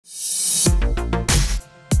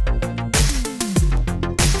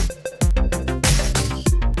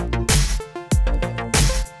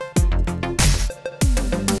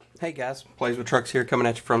Hey guys, Plays with Trucks here, coming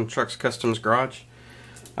at you from Trucks Customs Garage.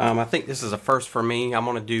 I think this is a first for me. I'm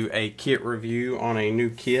going to do a kit review on a new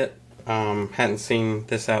kit. Hadn't seen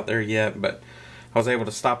this out there yet, but I was able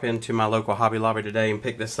to stop into my local Hobby Lobby today and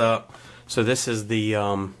pick this up. So this is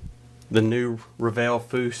the new Revell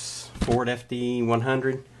Foose Ford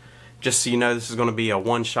FD-100. Just so you know, this is going to be a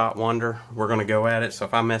one-shot wonder. We're going to go at it, so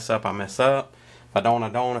if I mess up, I mess up. If I don't, I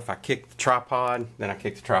don't. If I kick the tripod, then I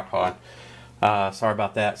kick the tripod. Sorry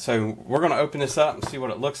about that. So we're going to open this up and see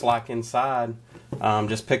what it looks like inside.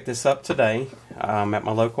 Just picked this up today at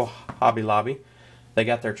my local Hobby Lobby. They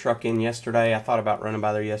got their truck in yesterday. I thought about running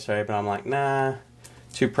by there yesterday, but I'm like, nah,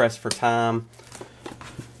 too pressed for time.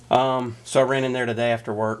 So I ran in there today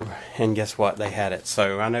after work, and guess what? They had it.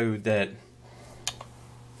 So I know that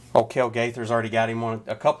old Kel Gaither's already got him on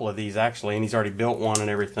a couple of these actually, and he's already built one and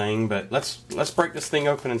everything. But let's break this thing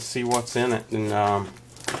open and see what's in it, and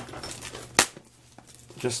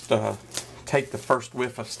just take the first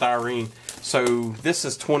whiff of styrene. So this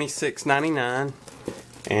is $26.99,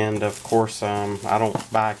 and of course I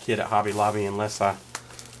don't buy a kit at Hobby Lobby unless I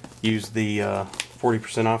use the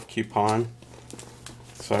 40% off coupon.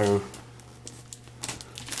 So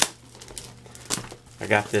I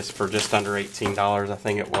got this for just under $18, I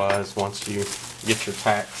think it was, once you get your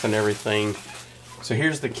tax and everything. So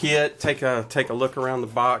here's the kit. Take a look around the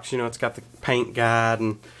box. You know, it's got the paint guide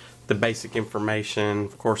and the basic information,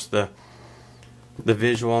 of course the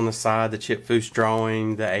visual on the side, the chip Foose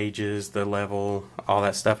drawing, the ages, the level, all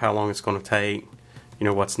that stuff, how long it's going to take, you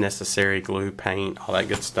know, what's necessary, glue, paint, all that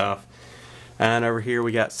good stuff. And over here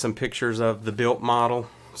we got some pictures of the built model.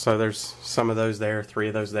 So there's some of those there, 3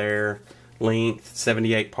 of those there. Length,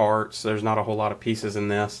 78 parts. There's not a whole lot of pieces in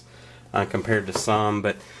this compared to some,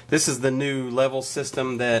 but this is the new level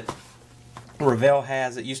system that Revell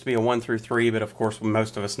has. It used to be a 1 through 3, but of course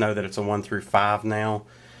most of us know that it's a 1 through 5 now,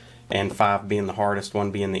 and 5 being the hardest,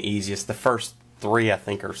 1 being the easiest. The first 3 I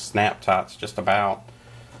think are snap tots, just about,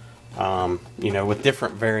 you know, with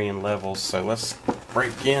different varying levels. So let's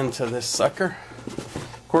break into this sucker.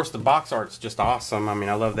 Of course the box art's just awesome. I mean,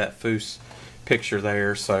 I love that Foose picture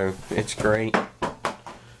there, so it's great.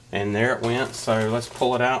 And there it went. So let's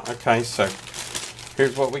pull it out. Okay, so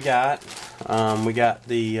here's what we got. We got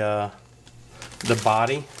the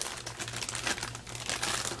body.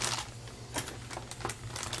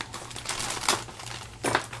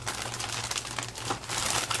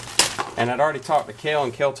 And I'd already talked to Kel,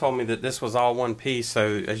 and Kel told me that this was all one piece.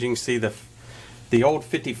 So as you can see, the old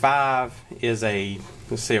 55 is a,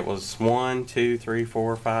 let's see, it was 1, 2, 3,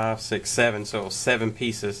 4, 5, 6, 7. So it was 7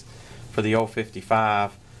 pieces for the old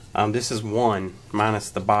 55. This is 1 minus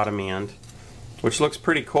the bottom end, which looks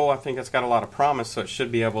pretty cool. I think it's got a lot of promise, so it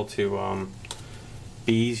should be able to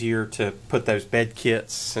be easier to put those bed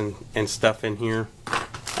kits and stuff in here.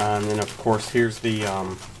 And then of course here's the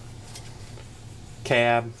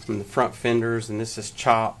cab and the front fenders, and this is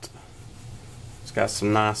chopped. It's got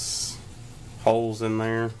some nice holes in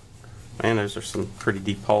there. Man, those are some pretty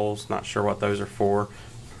deep holes. Not sure what those are for,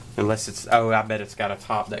 unless it's, oh, I bet it's got a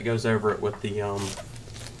top that goes over it with the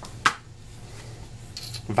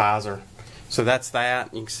visor. So that's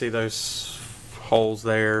that. You can see those holes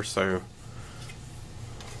there. So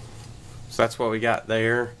that's what we got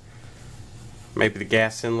there. Maybe the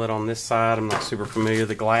gas inlet on this side. I'm not super familiar.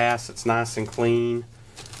 The glass, it's nice and clean.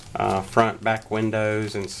 Front, back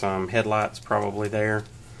windows, and some headlights probably there.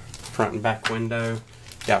 Front and back window.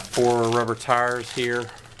 Got 4 rubber tires here.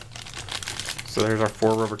 So there's our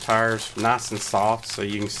 4 rubber tires. Nice and soft, so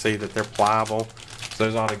you can see that they're pliable. So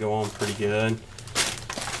those ought to go on pretty good.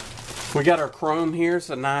 We got our chrome here. It's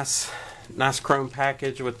a nice chrome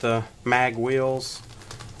package with the mag wheels.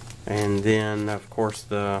 And then of course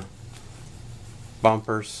the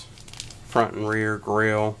bumpers, front and rear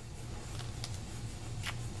grille,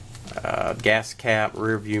 gas cap,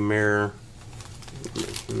 rear view mirror,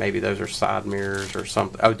 maybe those are side mirrors or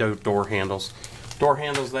something. Oh, door handles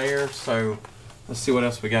there. So let's see what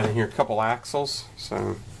else we got in here. A couple axles.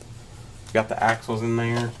 So we got the axles in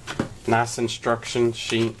there. Nice instruction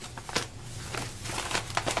sheet.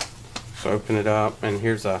 So open it up, and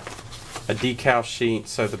here's a decal sheet.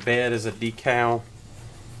 So the bed is a decal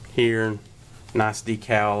here. Nice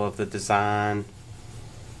decal of the design.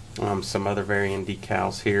 Some other varying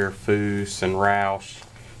decals here. Foose and Roush.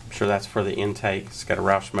 I'm sure that's for the intake. It's got a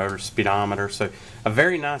Roush motor, speedometer. So a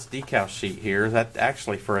very nice decal sheet here. That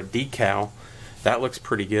actually, for a decal, that looks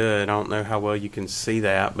pretty good. I don't know how well you can see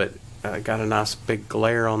that, but got a nice big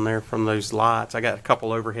glare on there from those lights. I got a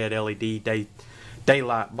couple overhead LED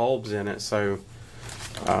daylight bulbs in it, so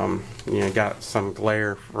you know, got some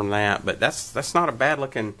glare from that. But that's not a bad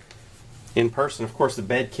looking in person. Of course, the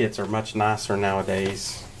bed kits are much nicer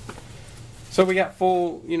nowadays. So we got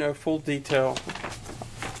full, you know, full detail,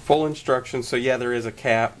 full instructions. So yeah, there is a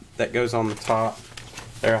cap that goes on the top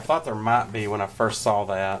there. I thought there might be when I first saw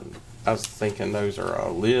that. I was thinking those are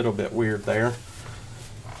a little bit weird there.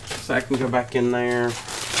 So I can go back in there.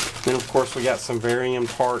 Then of course we got some varying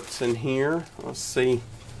parts in here. Let's see.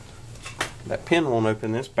 That pin won't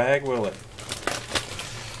open this bag, will it?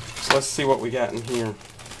 So let's see what we got in here.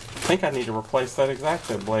 I think I need to replace that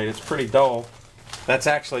X-Acto blade. It's pretty dull. That's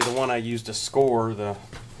actually the one I used to score the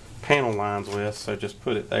panel lines with, so just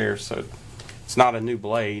put it there. So it's not a new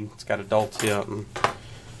blade. It's got a dull tip, and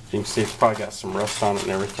you can see it's probably got some rust on it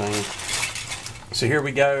and everything. So here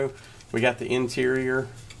we go. We got the interior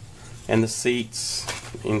and the seats,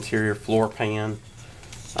 interior floor pan.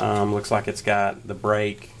 Looks like it's got the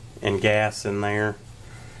brake and gas in there.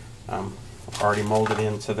 Already molded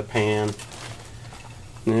into the pan.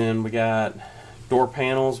 And then we got door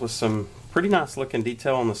panels with some pretty nice looking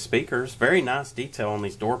detail on the speakers. Very nice detail on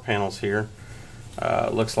these door panels here.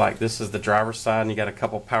 Looks like this is the driver's side, and you got a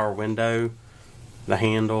couple power window, the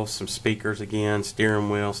handle, some speakers again, steering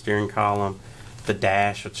wheel, steering column, the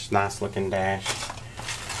dash, which is a nice looking dash.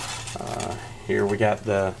 Here we got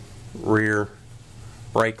the rear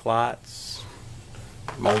brake lights,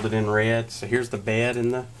 molded in red. So here's the bed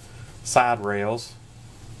and the side rails.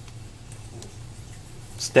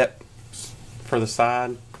 Steps for the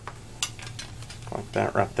side, like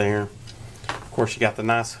that right there. Of course, you got the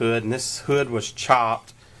nice hood, and this hood was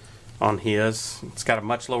chopped on his. It's got a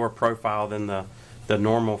much lower profile than the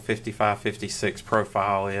normal 55, 56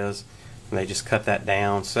 profile is, and they just cut that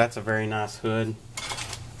down. So that's a very nice hood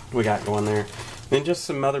we got going there. Then just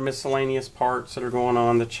some other miscellaneous parts that are going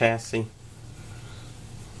on the chassis,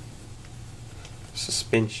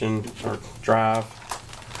 suspension or drive.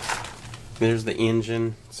 There's the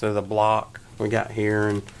engine, so the block we got here,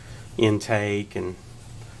 and intake and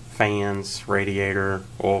fans, radiator,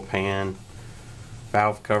 oil pan,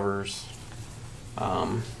 valve covers.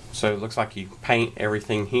 So it looks like you paint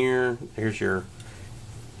everything here. Here's your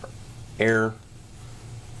air.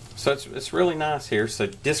 So it's really nice here. So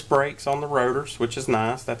disc brakes on the rotors, which is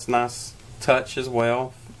nice. That's a nice touch as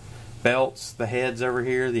well. Belts, the heads over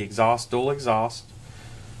here, the exhaust, dual exhaust.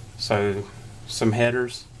 So some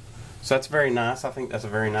headers. So that's very nice. I think that's a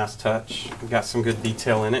very nice touch. Got some good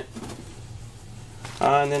detail in it.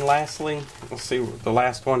 And then lastly, let's see the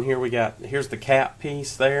last one here. We got, here's the cap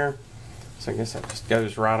piece there. So I guess that just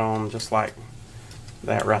goes right on just like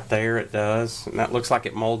that right there. It does. And that looks like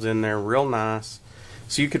it molds in there real nice.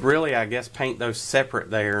 So you could really, I guess, paint those separate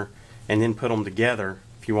there and then put them together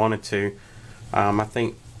if you wanted to. I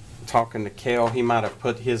think talking to Kel, he might have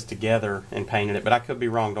put his together and painted it, but I could be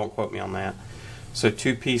wrong. Don't quote me on that. So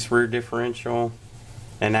two-piece rear differential,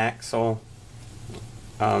 an axle.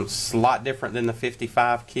 It's a lot different than the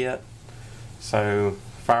 55 kit. So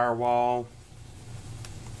firewall.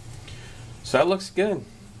 So that looks good.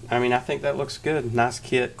 I mean, I think that looks good. Nice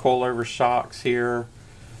kit, coilover shocks here.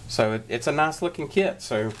 So it's a nice looking kit.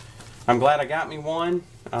 So I'm glad I got me one.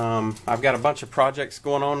 I've got a bunch of projects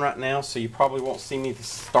going on right now, so you probably won't see me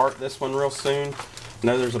start this one real soon. I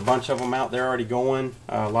know there's a bunch of them out there already going.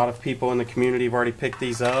 A lot of people in the community have already picked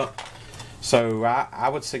these up. So I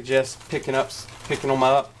would suggest picking them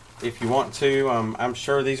up if you want to. I'm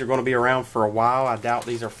sure these are going to be around for a while. I doubt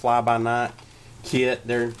these are fly-by-night kit.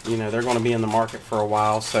 They're going to be in the market for a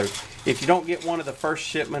while. So if you don't get one of the first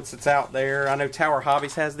shipments that's out there, I know Tower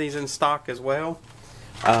Hobbies has these in stock as well.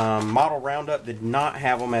 Model Roundup did not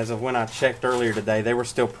have them as of when I checked earlier today. They were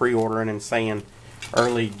still pre-ordering and saying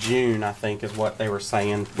early June, I think is what they were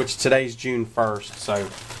saying, which today's June 1st.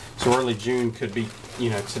 So early June could be,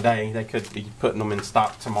 today. They could be putting them in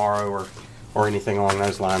stock tomorrow or anything along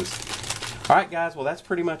those lines. Alright guys, well that's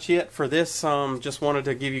pretty much it for this. Just wanted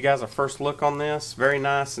to give you guys a first look on this. Very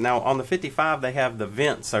nice. Now on the 55 they have the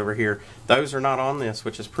vents over here. Those are not on this,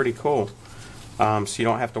 which is pretty cool. So you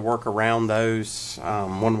don't have to work around those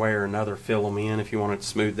one way or another, fill them in if you want it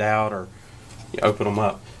smoothed out, or you open them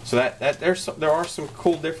up. So there are some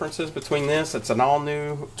cool differences between this. It's an all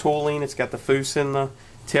new tooling. It's got the Foose in the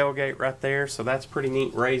tailgate right there, so that's pretty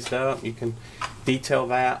neat, raised up. You can detail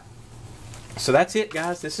that. So that's it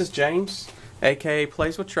guys. This is James, aka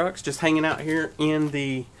Plays with Trucks, just hanging out here in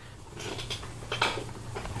the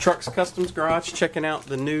Trucks Customs Garage, checking out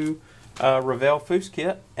the new Revell Foose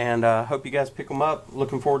kit, and hope you guys pick them up.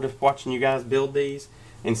 Looking forward to watching you guys build these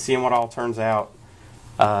and seeing what all turns out.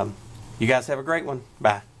 You guys have a great one.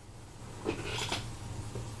 Bye.